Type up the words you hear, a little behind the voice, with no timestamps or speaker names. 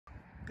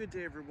Good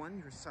day everyone,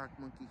 your Sock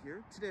Monkey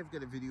here. Today I've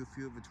got a video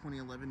for you of a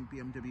 2011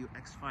 BMW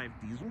X5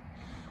 diesel.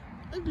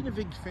 I've been a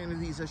big fan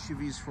of these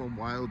SUVs for a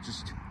while,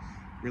 just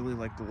really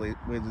like the way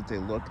that they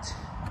looked.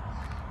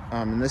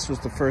 And this was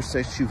the first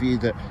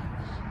SUV that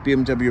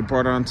BMW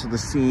brought onto the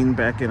scene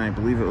back in, I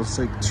believe it was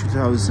like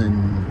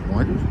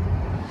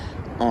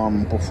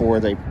 2001. Before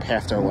they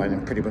halved our line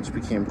and pretty much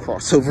became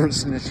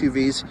crossovers in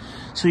SUVs.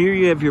 So here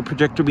you have your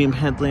projector beam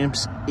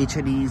headlamps,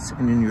 HIDs,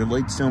 and then your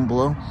lights down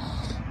below.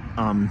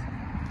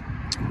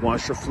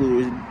 Washer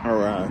fluid,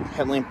 or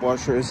headlamp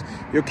washers,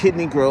 your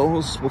kidney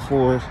grills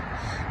before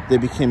they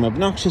became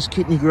obnoxious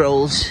kidney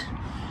grills.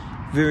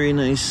 Very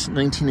nice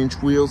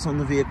 19-inch wheels on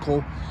the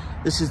vehicle.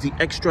 This is the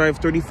xDrive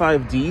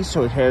 35D,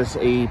 so it has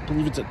I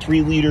believe it's a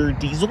 3-liter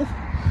diesel,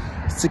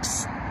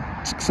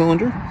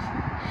 six-cylinder.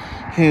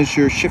 Has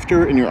your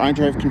shifter and your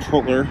iDrive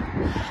controller,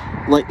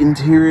 light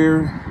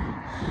interior,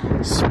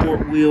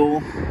 sport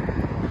wheel,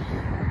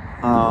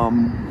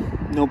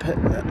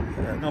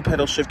 no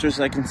pedal shifters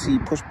I can see,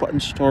 push button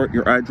start,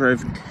 your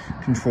iDrive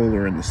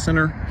controller in the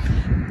center,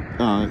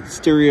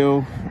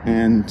 stereo,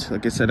 and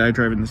like I said,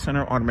 iDrive in the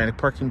center, automatic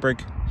parking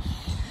brake.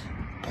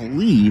 I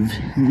believe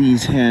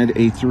these had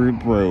a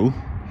third row,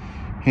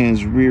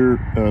 has rear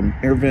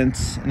air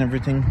vents and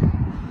everything.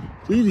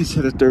 I believe these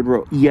had a third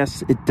row.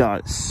 Yes, it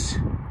does.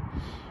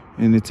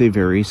 And it's a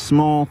very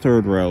small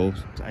third row.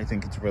 I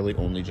think it's really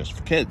only just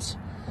for kids.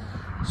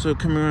 So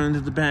coming around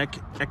to the back,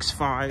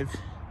 X5.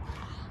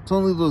 It's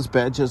only those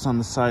badges on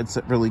the sides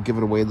that really give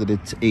it away that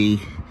it's a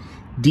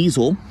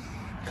diesel.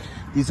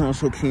 These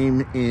also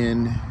came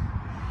in,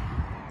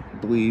 I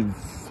believe,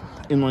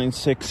 inline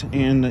 6,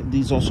 and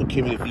these also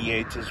came in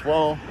V8 as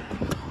well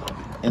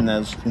in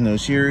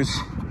those years.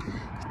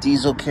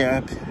 Diesel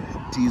cap,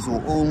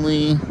 diesel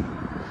only,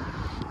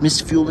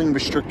 misfueling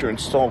restrictor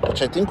installed,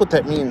 which I think what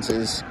that means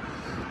is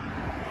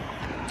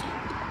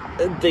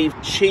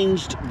they've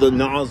changed the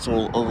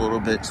nozzle a little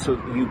bit so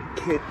you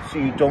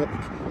don't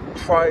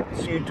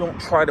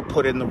try to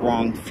put in the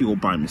wrong fuel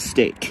by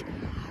mistake.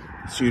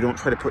 So you don't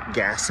try to put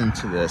gas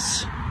into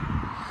this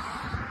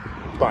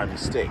by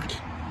mistake.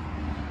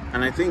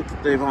 And I think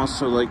they've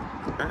also, like,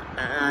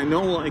 I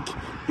know, like,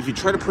 if you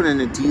try to put in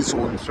a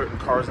diesel in certain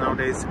cars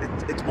nowadays,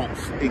 it won't.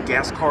 In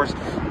gas cars,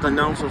 the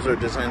nozzles are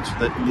designed so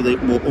that they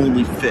will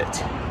only fit.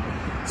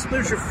 So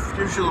there's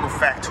your little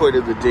factoid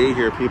of the day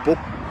here, people.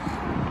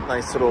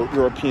 Nice little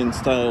European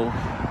style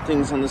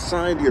things on the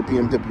side, your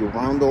BMW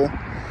roundel.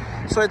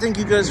 So I thank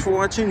you guys for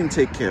watching and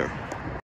take care.